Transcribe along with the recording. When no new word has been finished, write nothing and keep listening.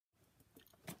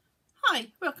Hi,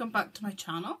 welcome back to my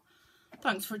channel.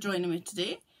 Thanks for joining me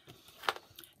today.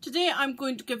 Today I'm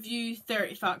going to give you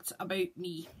 30 facts about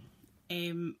me.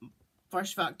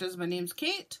 First fact is my name's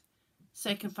Kate.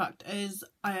 Second fact is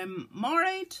I am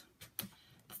married.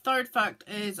 The third fact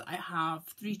is I have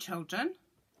 3 children.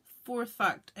 Fourth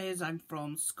fact is I'm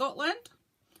from Scotland.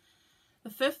 The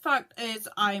fifth fact is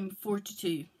I'm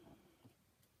 42.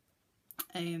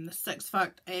 The sixth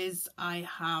fact is I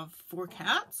have 4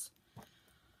 cats.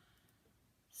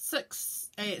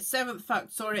 Seventh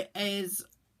fact, is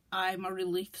I'm a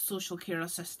relief social care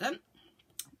assistant.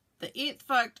 The 8th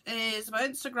fact is my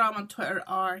Instagram and Twitter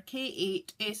are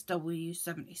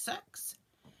K8SW76.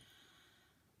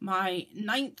 My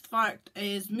 9th fact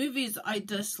is movies I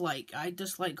dislike. I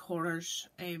dislike horrors,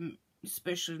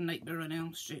 especially Nightmare on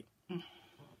Elm Street.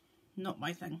 Not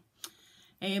my thing.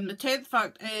 The 10th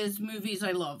fact is movies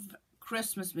I love.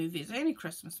 Christmas movies. Any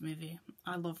Christmas movie.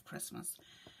 I love Christmas.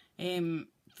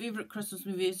 Favourite Christmas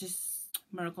movie is just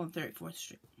Miracle on 34th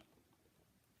Street.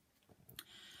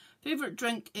 Favourite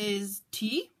drink is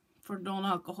tea for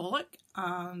non-alcoholic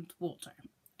and water.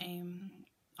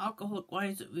 Alcoholic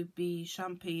wise it would be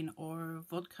champagne or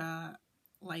vodka,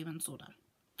 lime and soda.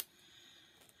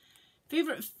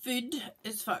 Favourite food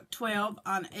is fact 12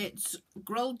 and it's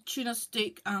grilled tuna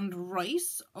steak and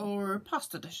rice or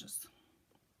pasta dishes.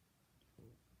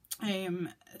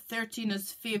 13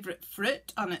 is favourite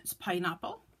fruit and it's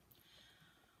pineapple.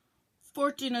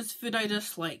 14 is food I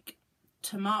dislike,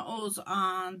 tomatoes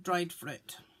and dried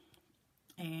fruit.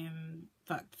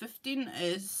 Fact 15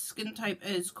 is skin type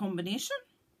is combination.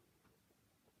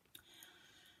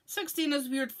 16 is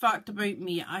weird fact about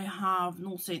me, I have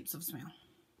no sense of smell.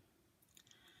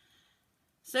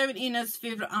 17 is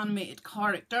favourite animated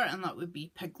character and that would be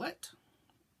Piglet.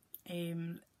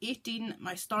 18,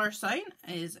 my star sign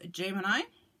is Gemini.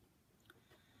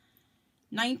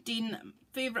 19,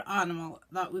 favourite animal,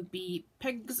 that would be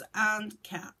pigs and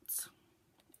cats.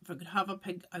 If I could have a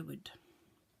pig, I would.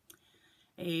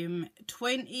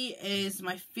 20 is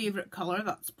my favourite colour,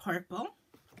 that's purple.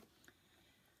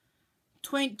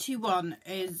 21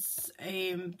 is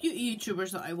beauty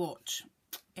YouTubers that I watch.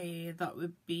 That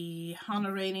would be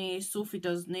Hannah Rainey, Sophie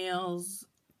Does Nails,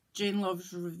 Jane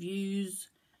Loves Reviews,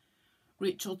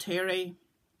 Rachel Terry,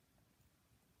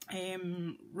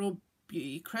 Rob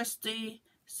Beauty Christie,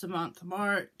 Samantha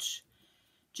March,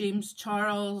 James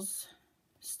Charles,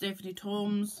 Stephanie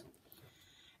Toms.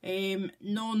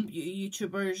 Non-beauty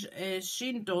YouTubers is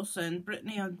Shane Dawson,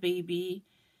 Brittany and Baby,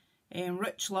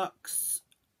 Rich Lux,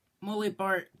 Molly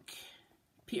Burke,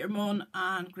 Peter Mon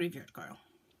and Graveyard Girl.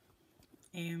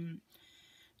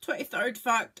 23rd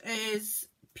fact is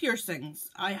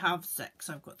piercings. I have 6.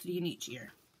 I've got 3 in each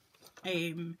ear.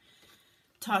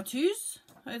 Tattoos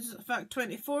is fact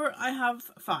 24. I have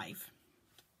 5.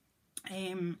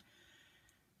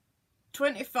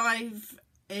 25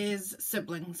 is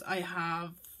siblings. I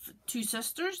have 2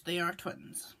 sisters. They are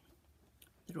twins.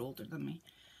 They're older than me.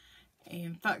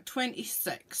 Fact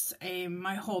 26.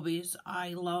 My hobbies.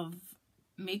 I love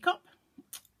makeup,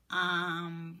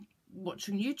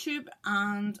 watching YouTube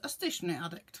and a stationery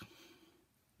addict.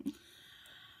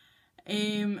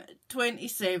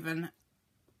 27,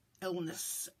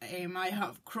 illness. I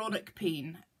have chronic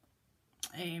pain.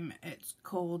 It's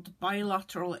called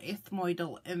bilateral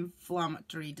ethmoidal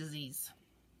inflammatory disease.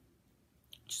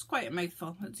 Which is quite a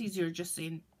mouthful. It's easier just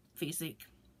saying face ache.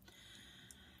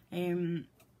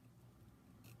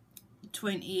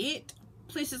 28,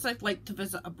 places I'd like to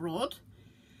visit abroad.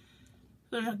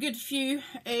 There's a good few.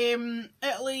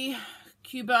 Italy,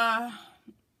 Cuba,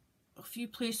 a few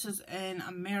places in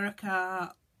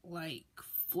America like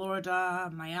Florida,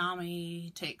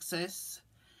 Miami, Texas.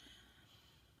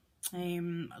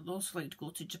 I'd also like to go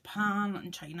to Japan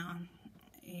and China.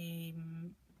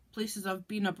 Places I've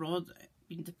been abroad,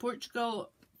 been to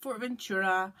Portugal,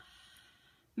 Fuerteventura,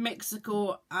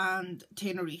 Mexico and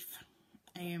Tenerife.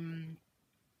 And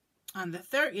the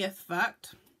 30th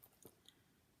fact,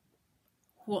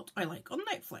 what I like on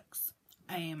Netflix.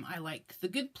 I like The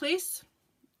Good Place,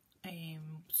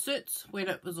 Suits when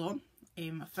it was on.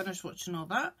 I finished watching all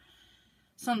that.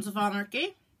 Sons of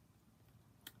Anarchy.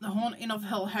 The Haunting of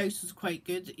Hill House is quite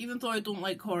good. Even though I don't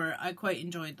like horror, I quite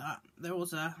enjoyed that. There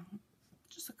was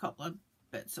just a couple of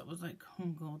bits that was like, oh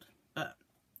god. But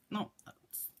no,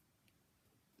 that's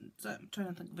it. I'm trying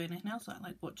to think of anything else that I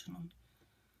like watching on.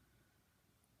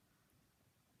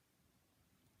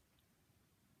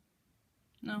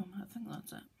 No, I think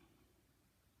that's it.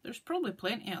 There's probably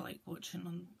plenty I like watching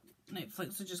on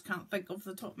Netflix, I just can't think off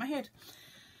the top of my head.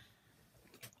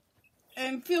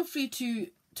 Feel free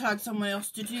to tag someone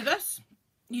else to do this.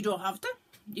 You don't have to.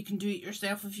 You can do it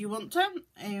yourself if you want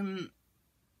to.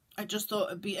 I just thought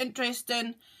it'd be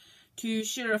interesting to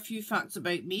share a few facts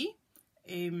about me.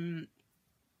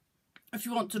 If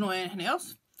you want to know anything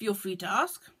else, feel free to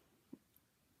ask.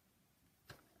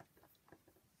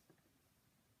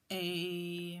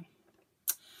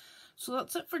 So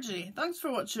that's it for today. Thanks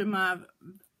for watching my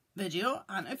video,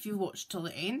 and if you watched till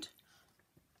the end,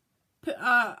 put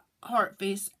a heart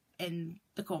face in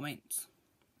the comments.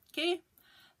 Okay?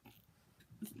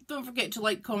 Don't forget to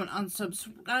like, comment and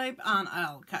subscribe, and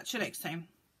I'll catch you next time.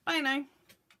 Bye now.